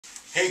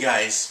Hey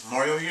guys,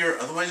 Mario here,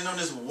 otherwise known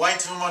as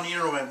Y2M on the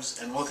interwebs,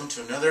 and welcome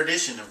to another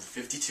edition of the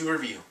 52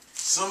 Review.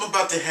 So I'm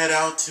about to head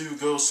out to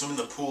go swim in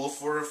the pool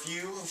for a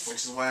few,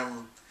 which is why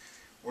I'm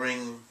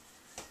wearing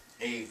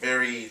a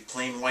very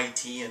plain white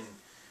tee and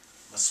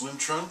my swim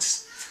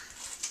trunks.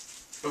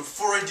 But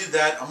before I do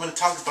that, I'm going to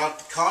talk about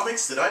the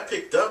comics that I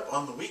picked up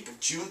on the week of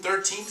June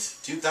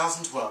 13th,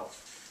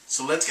 2012.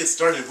 So let's get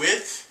started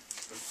with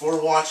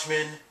Before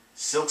Watchmen,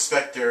 Silk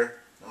Spectre,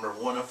 number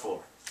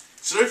 104.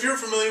 So if you're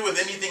familiar with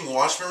anything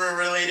Watchmen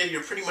related,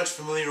 you're pretty much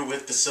familiar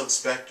with the Silk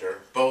Spectre,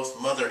 both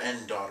mother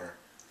and daughter,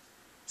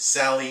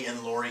 Sally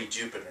and Laurie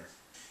Jupiter.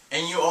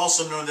 And you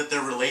also know that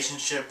their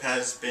relationship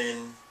has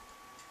been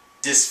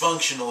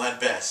dysfunctional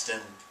at best,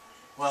 and,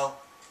 well,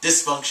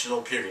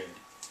 dysfunctional period.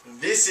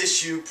 This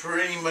issue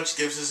pretty much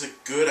gives us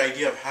a good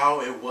idea of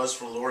how it was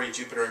for Laurie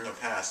Jupiter in the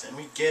past, and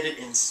we get it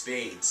in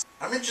spades.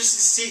 I'm interested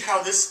to see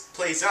how this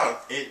plays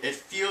out. It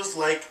feels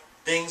like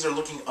things are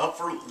looking up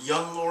for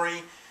young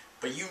Laurie,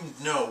 but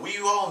we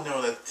all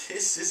know that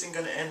this isn't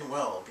going to end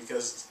well,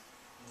 because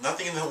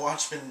nothing in the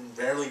Watchmen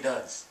rarely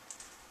does.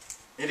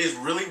 It is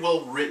really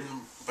well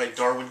written by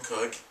Darwin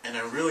Cook, and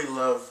I really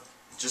love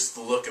just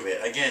the look of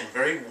it. Again,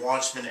 very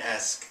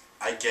Watchmen-esque,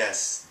 I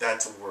guess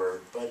that's a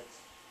word, but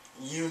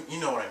you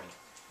know what I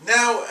mean.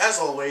 Now, as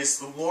always,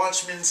 the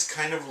Watchmen's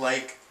kind of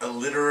like a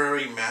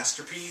literary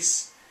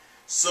masterpiece,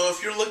 so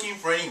if you're looking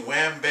for any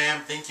wham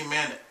bam thank you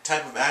man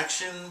type of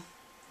action,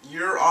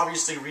 you're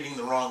obviously reading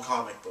the wrong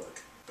comic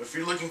book. But if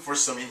you're looking for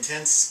some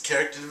intense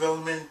character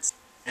development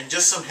and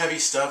just some heavy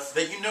stuff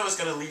that you know is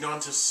going to lead on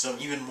to some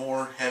even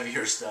more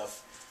heavier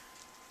stuff,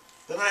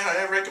 then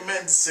I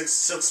recommend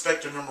Silk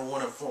Spectre number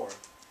 104.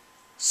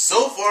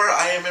 So far,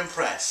 I am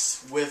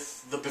impressed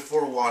with the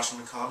Before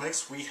Watchmen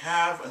comics. We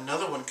have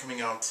another one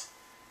coming out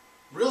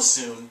real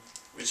soon,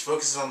 which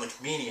focuses on the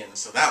comedian,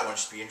 so that one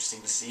should be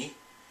interesting to see.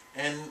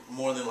 And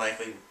more than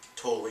likely,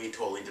 totally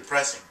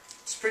depressing.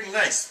 It's pretty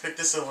nice. Pick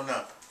this one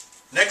up.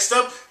 Next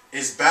up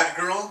is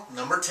Batgirl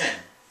number 10.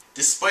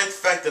 Despite the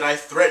fact that I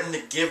threatened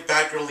to give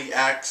Batgirl the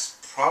axe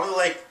probably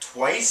like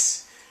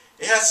twice,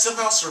 it has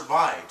somehow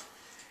survived.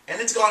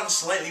 And it's gotten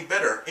slightly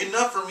better,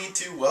 enough for me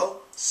to,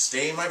 well,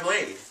 stay in my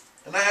blade.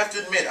 And I have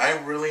to admit, I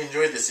really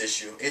enjoyed this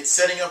issue. It's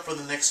setting up for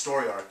the next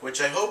story arc,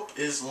 which I hope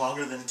is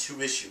longer than 2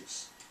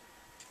 issues.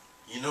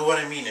 You know what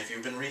I mean if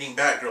you've been reading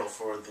Batgirl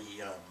for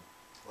the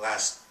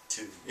last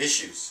 2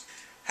 issues.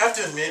 Have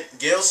to admit,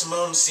 Gail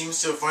Simone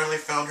seems to have finally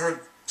found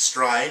her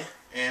stride,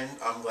 and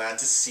I'm glad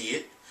to see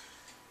it.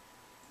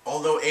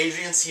 Although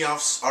Adrian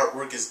Seoff's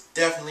artwork is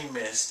definitely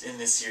missed in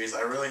this series,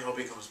 I really hope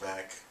he comes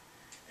back.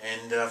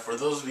 And for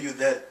those of you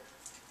that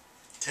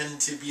tend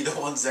to be the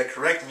ones that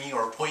correct me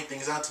or point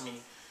things out to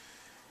me,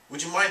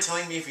 would you mind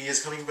telling me if he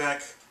is coming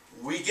back?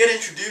 We get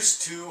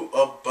introduced to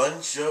a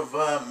bunch of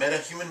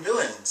meta-human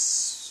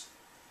villains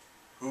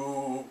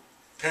who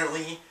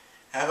apparently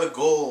have a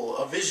goal,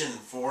 a vision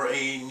for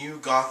a new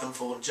Gotham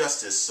full of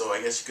justice, so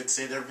I guess you could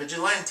say they're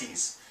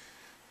vigilantes.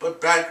 But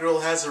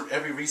Batgirl has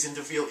every reason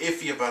to feel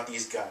iffy about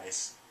these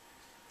guys,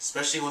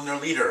 especially when their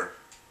leader,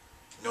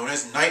 known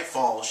as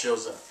Nightfall,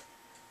 shows up.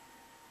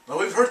 Now,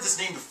 we've heard this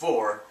name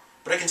before,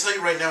 but I can tell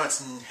you right now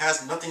it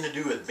has nothing to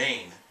do with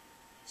Bane,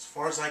 as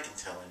far as I can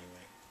tell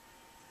anyway.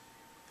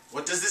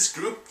 What does this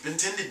group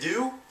intend to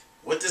do?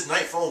 What does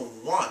Nightfall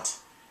want?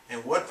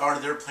 And what are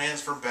their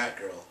plans for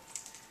Batgirl?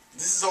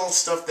 This is all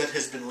stuff that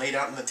has been laid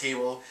out on the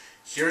table.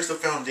 Here's the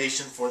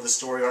foundation for the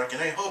story arc,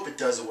 and I hope it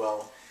does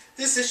well.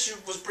 This issue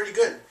was pretty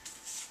good.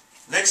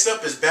 Next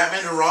up is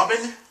Batman and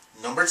Robin,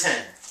 number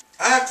 10.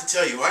 I have to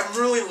tell you, I'm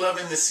really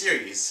loving this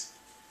series.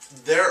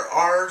 There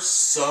are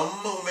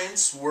some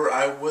moments where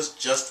I was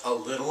just a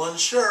little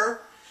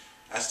unsure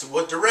as to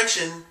what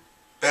direction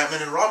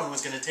Batman and Robin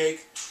was going to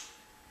take.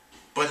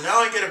 But now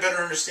I get a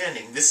better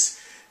understanding. This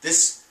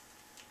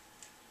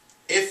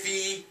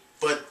iffy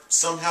but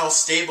somehow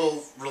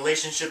stable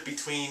relationship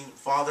between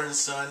father and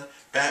son,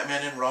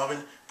 Batman and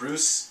Robin,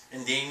 Bruce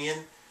and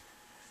Damian,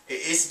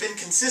 it's been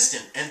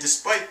consistent. And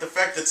despite the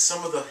fact that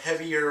some of the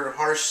heavier,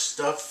 harsh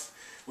stuff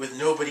with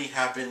Nobody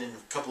happened in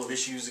a couple of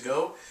issues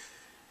ago,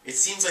 it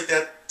seems like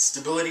that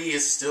stability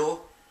is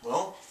still,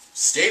 well,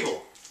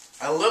 stable.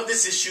 I love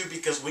this issue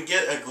because we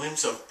get a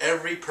glimpse of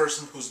every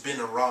person who's been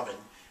a Robin,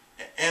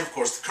 and of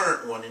course the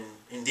current one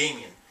in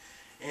Damian.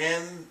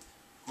 And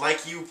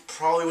like you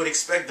probably would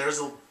expect, there's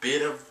a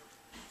bit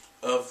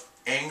of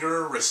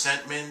anger,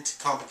 resentment,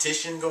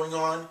 competition going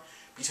on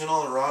between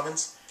all the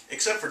Robins,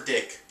 except for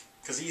Dick,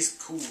 because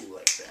he's cool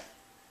like that.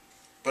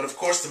 But of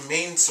course the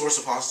main source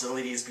of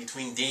hostility is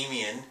between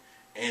Damian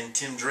and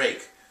Tim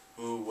Drake,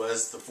 who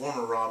was the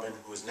former Robin,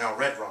 who is now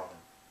Red Robin.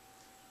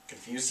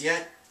 Confused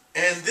yet?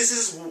 And this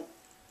is,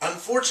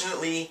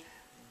 unfortunately,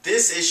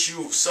 this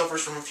issue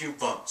suffers from a few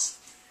bumps.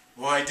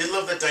 Well, I did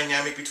love the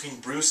dynamic between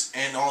Bruce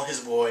and all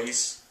his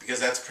boys, because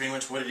that's pretty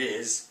much what it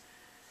is.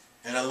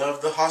 And I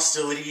love the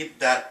hostility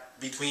that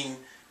between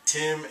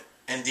Tim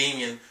and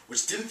Damian,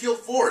 which didn't feel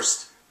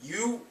forced.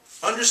 You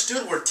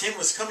understood where Tim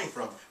was coming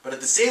from, but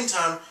at the same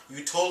time,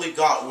 you totally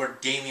got where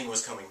Damian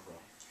was coming from.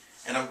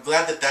 And I'm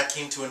glad that that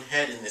came to an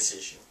head in this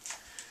issue.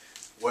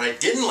 What I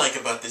didn't like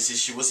about this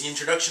issue was the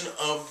introduction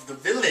of the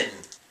villain.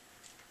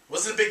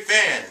 Wasn't a big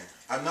fan.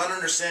 I'm not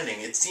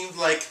understanding. It seemed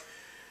like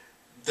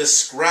the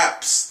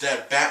scraps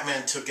that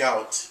Batman took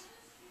out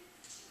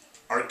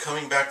are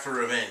coming back for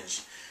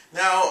revenge.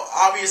 Now,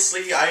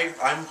 obviously,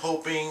 I'm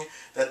hoping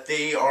that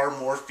they are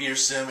more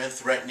fearsome and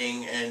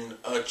threatening and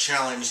a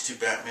challenge to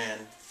Batman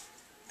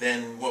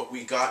than what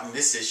we got in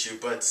this issue,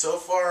 but so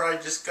far I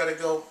just gotta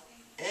go,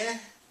 eh.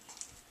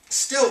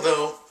 Still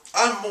though,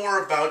 I'm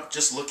more about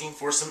just looking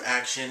for some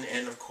action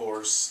and of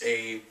course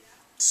a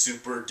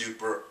super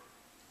duper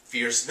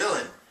fierce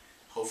villain.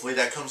 Hopefully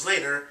that comes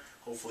later,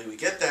 hopefully we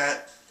get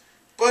that,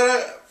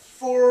 but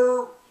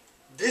for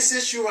this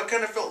issue I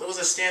kind of felt it was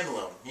a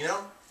standalone, you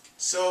know?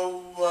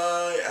 So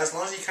as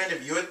long as you kind of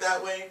view it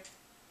that way,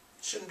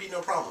 shouldn't be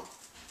no problem.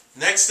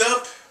 Next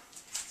up,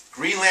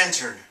 Green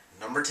Lantern,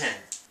 number 10.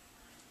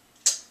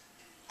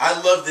 I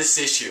love this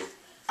issue.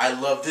 I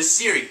love this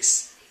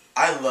series.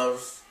 I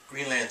love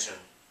Green Lantern.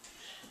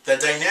 The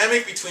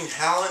dynamic between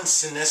Hal and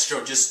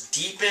Sinestro just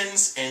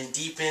deepens and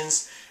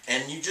deepens,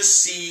 and you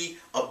just see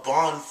a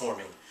bond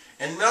forming.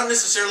 And not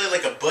necessarily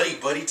like a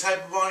buddy-buddy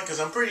type of bond, because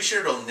I'm pretty sure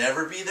it'll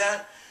never be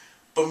that,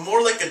 but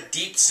more like a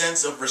deep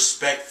sense of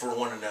respect for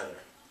one another.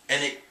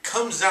 And it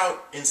comes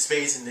out in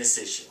spades in this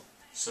issue.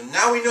 So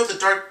now we know the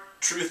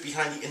dark truth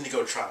behind the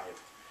Indigo Tribe.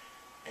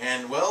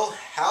 And, well,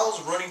 Hal's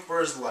running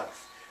for his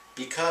life.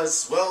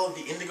 Because, well,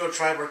 the Indigo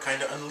Tribe are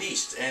kind of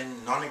unleashed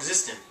and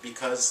non-existent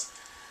because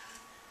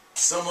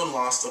someone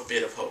lost a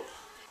bit of hope.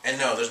 And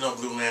no, there's no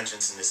Blue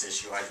Lanterns in this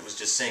issue. I was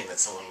just saying that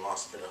someone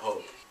lost a bit of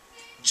hope.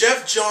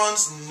 Jeff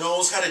Johns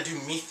knows how to do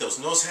mythos,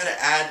 knows how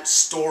to add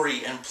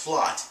story and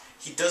plot.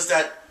 He does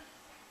that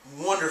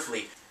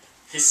wonderfully.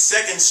 His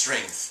second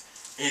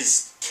strength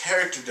is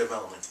character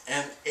development,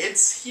 and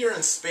it's here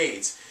in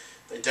spades.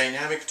 The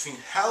dynamic between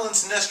Hal and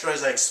Sinestro,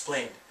 as I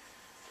explained.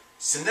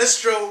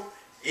 Sinestro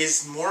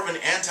is more of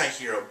an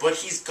anti-hero, but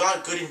he's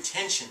got good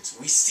intentions.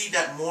 We see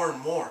that more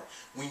and more.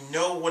 We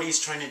know what he's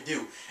trying to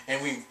do,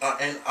 and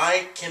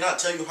I cannot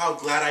tell you how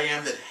glad I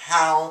am that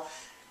Hal,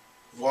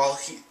 while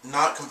he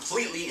not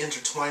completely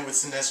intertwined with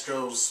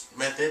Sinestro's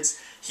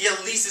methods, he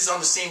at least is on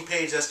the same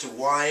page as to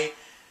why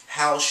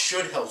Hal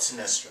should help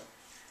Sinestro.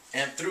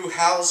 And through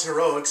Hal's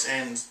heroics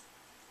and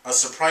a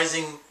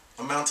surprising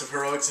amount of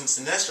heroics in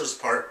Sinestro's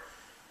part,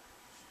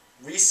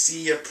 we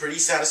see a pretty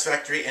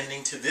satisfactory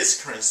ending to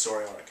this current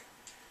story arc.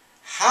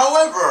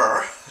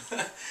 However,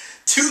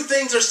 two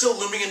things are still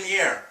looming in the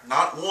air.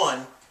 Not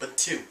one, but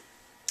two.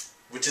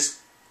 Which is,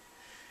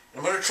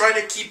 I'm going to try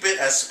to keep it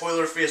as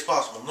spoiler-free as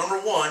possible. Number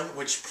one,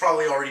 which you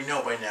probably already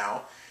know by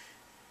now,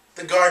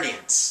 the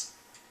Guardians.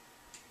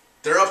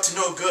 They're up to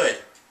no good.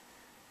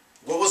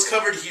 What was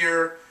covered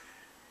here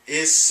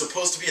is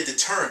supposed to be a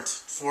deterrent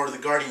for the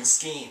Guardian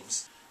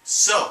schemes.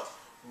 So,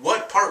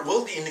 what part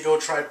will the Indigo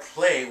Tribe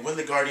play when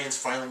the Guardians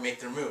finally make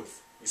their move?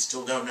 We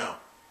still don't know.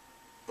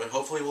 But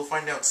hopefully we'll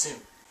find out soon.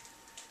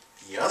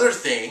 The other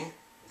thing,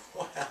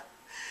 well,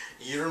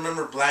 you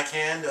remember Black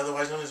Hand,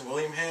 otherwise known as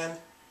William Hand?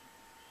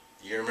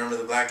 Do you remember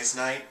The Blackest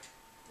Night?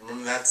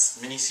 Remember that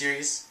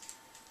miniseries?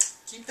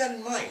 Keep that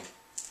in mind,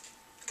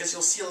 because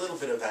you'll see a little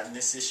bit of that in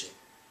this issue.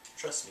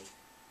 Trust me.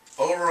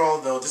 Overall,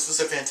 though, this was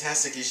a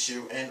fantastic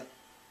issue and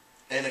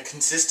a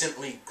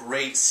consistently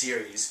great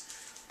series.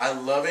 I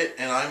love it,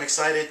 and I'm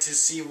excited to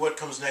see what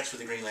comes next with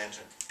the Green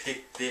Lantern.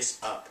 Pick this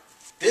up.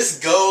 This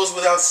goes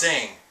without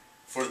saying.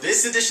 For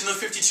this edition of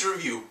 52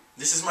 Review,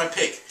 this is my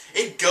pick.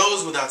 It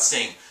goes without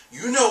saying.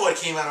 You know what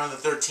came out on the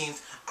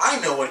 13th. I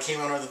know what came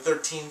out on the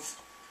 13th.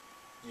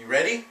 You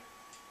ready?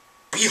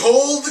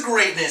 Behold the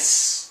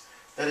greatness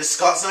that is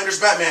Scott Snyder's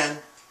Batman,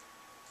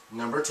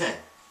 number 10.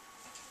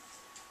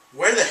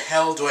 Where the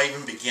hell do I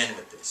even begin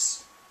with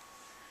this?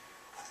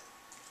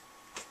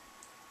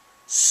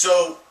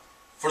 So,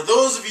 for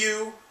those of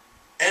you,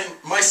 and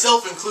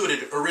myself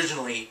included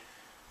originally,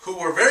 who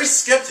were very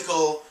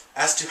skeptical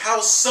as to how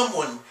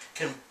someone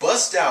can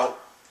bust out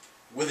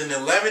with an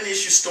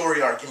 11-issue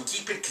story arc and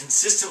keep it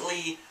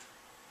consistently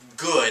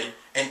good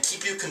and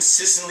keep you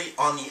consistently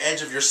on the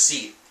edge of your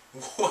seat.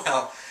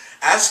 Well,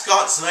 ask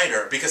Scott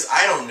Snyder, because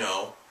I don't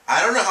know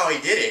how he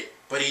did it,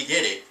 but he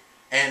did it,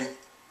 and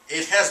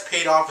it has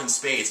paid off in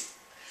spades.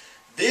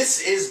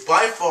 This is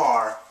by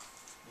far,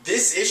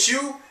 this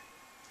issue,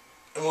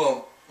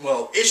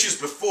 well, issues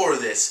before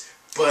this,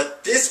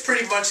 but this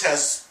pretty much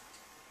has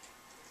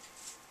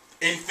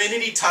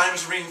infinity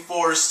times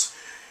reinforced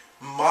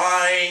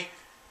my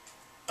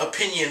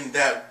opinion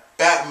that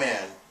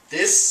Batman,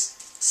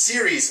 this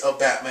series of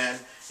Batman,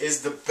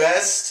 is the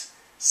best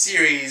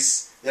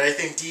series that I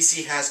think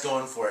DC has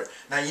going for it.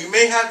 Now, you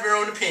may have your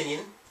own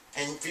opinion,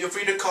 and feel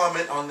free to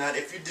comment on that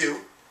if you do,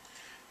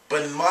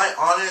 but in my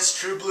honest,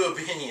 true blue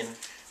opinion,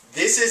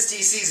 this is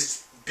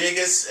DC's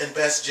biggest and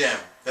best gem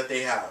that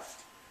they have.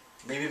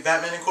 Maybe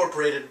Batman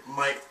Incorporated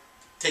might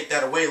take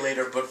that away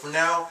later, but for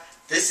now,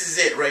 this is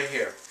it right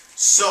here.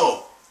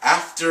 So,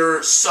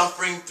 after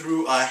suffering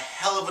through a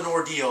hell of an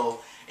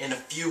ordeal in a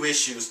few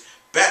issues,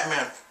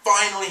 Batman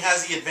finally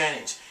has the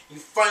advantage. He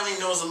finally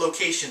knows the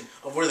location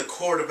of where the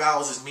Court of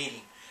Owls is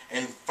meeting.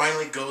 and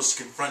finally goes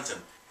to confront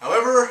him.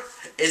 However,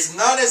 it's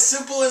not as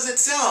simple as it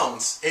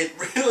sounds. It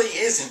really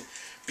isn't,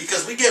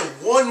 because we get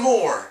one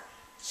more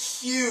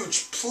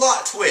huge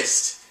plot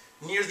twist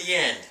near the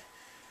end.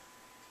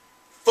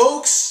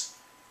 Folks,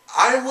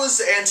 I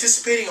was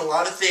anticipating a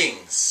lot of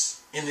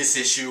things in this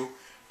issue,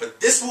 but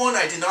this one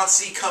I did not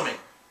see coming.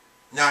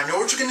 Now, I know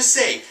what you're going to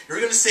say. You're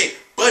going to say,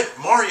 but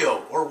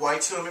Mario, or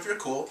Y2M if you're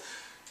cool,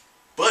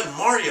 but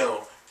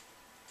Mario,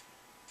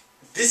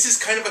 this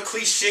is kind of a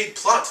cliched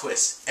plot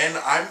twist. And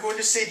I'm going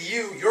to say to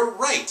you, you're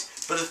right.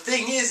 But the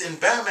thing is, in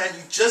Batman,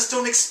 you just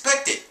don't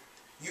expect it.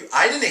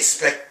 I didn't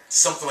expect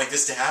something like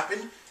this to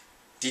happen.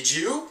 Did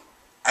you?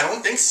 I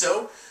don't think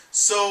so.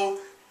 So,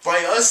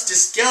 by us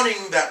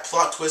discounting that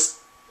plot twist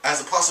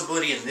as a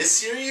possibility in this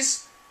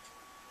series,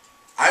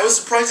 I was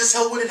surprised as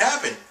hell when it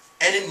happened.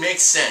 And it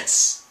makes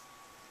sense.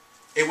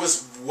 It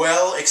was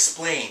well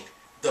explained.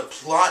 The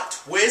plot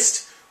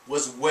twist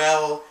was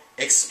well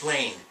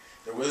explained.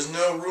 There was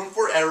no room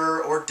for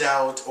error or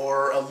doubt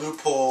or a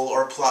loophole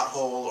or plot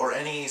hole or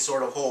any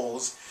sort of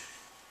holes.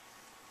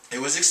 It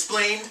was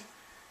explained.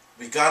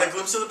 We got a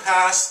glimpse of the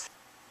past.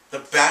 The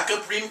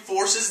backup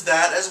reinforces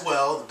that as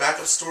well. The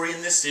backup story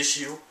in this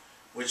issue,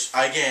 which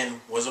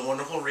again was a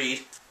wonderful read.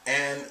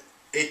 And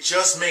it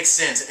just makes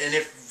sense. And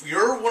if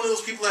you're one of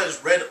those people that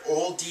has read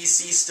old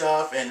DC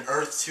stuff and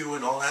Earth 2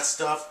 and all that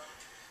stuff,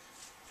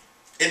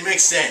 it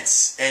makes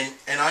sense. And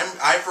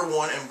I for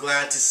one am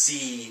glad to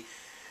see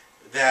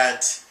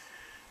that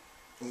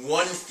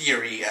one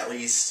theory at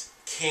least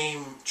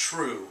came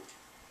true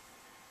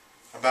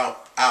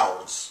about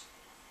owls.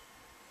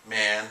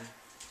 Man,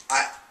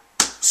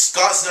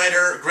 Scott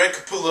Snyder, Greg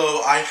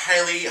Capullo, I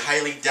highly,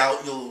 highly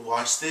doubt you'll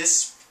watch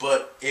this,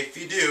 but if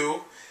you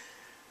do,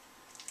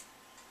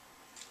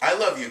 I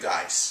love you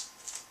guys.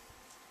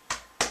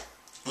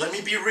 Let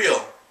me be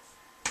real.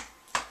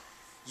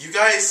 You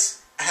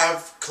guys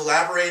have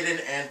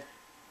collaborated, and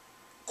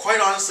quite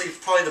honestly,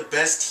 probably the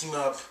best team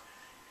up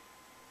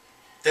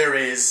there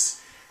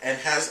is, and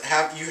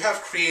you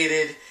have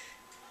created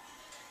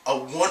a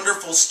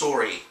wonderful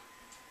story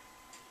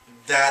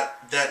that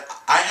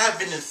I have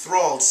been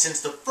enthralled since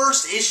the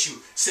first issue.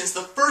 Since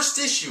the first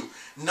issue.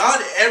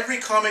 Not every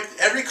comic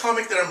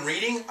that I'm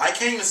reading, I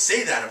can't even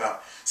say that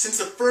about. Since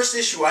the first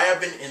issue, I have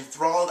been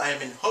enthralled, I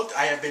have been hooked,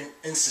 I have been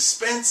in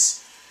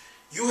suspense.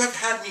 You have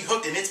had me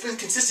hooked, and it's been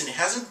consistent. It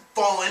hasn't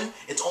fallen,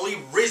 it's only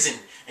risen,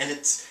 and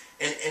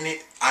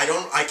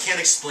I can't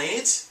explain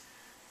it.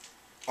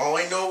 All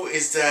I know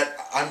is that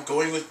I'm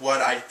going with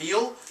what I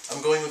feel,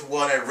 I'm going with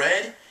what I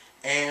read,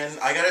 and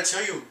I gotta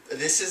tell you,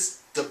 this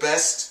is the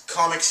best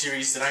comic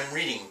series that I'm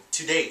reading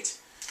to date,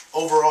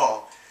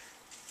 overall.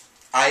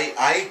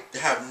 I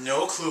have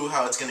no clue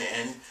how it's gonna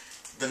end.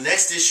 The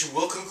next issue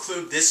will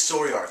conclude this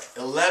story arc.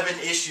 11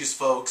 issues,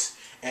 folks,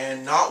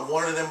 and not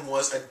one of them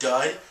was a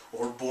dud,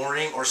 or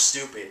boring, or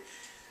stupid.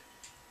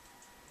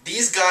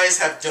 These guys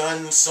have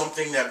done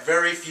something that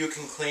very few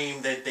can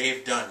claim that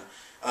they've done.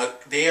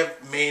 They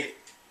have made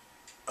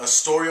a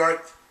story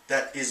arc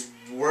that is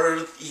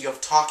worthy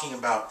of talking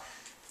about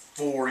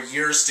for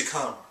years to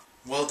come.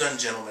 Well done,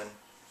 gentlemen.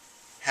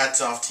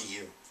 Hats off to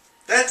you.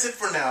 That's it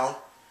for now.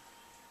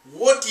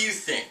 What do you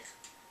think?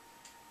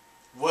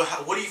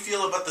 What do you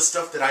feel about the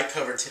stuff that I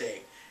covered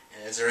today?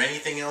 And is there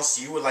anything else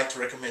you would like to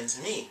recommend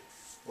to me?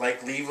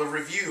 Like leave a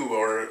review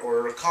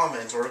or a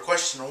comment or a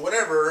question or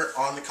whatever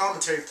on the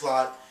commentary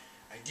plot.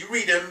 I do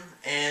read them,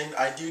 and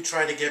I do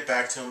try to get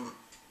back to them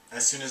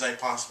as soon as I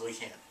possibly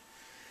can.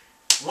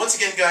 Once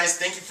again, guys,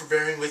 thank you for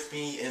bearing with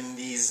me in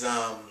these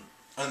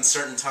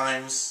uncertain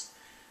times.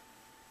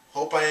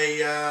 Hope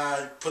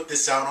I put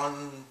this out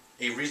on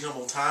a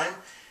reasonable time,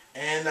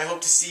 and I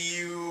hope to see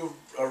you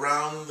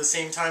around the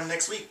same time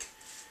next week.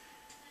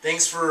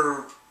 Thanks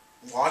for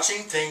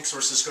watching, thanks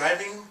for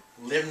subscribing.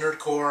 Live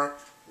Nerdcore,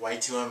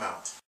 Y2M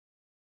out.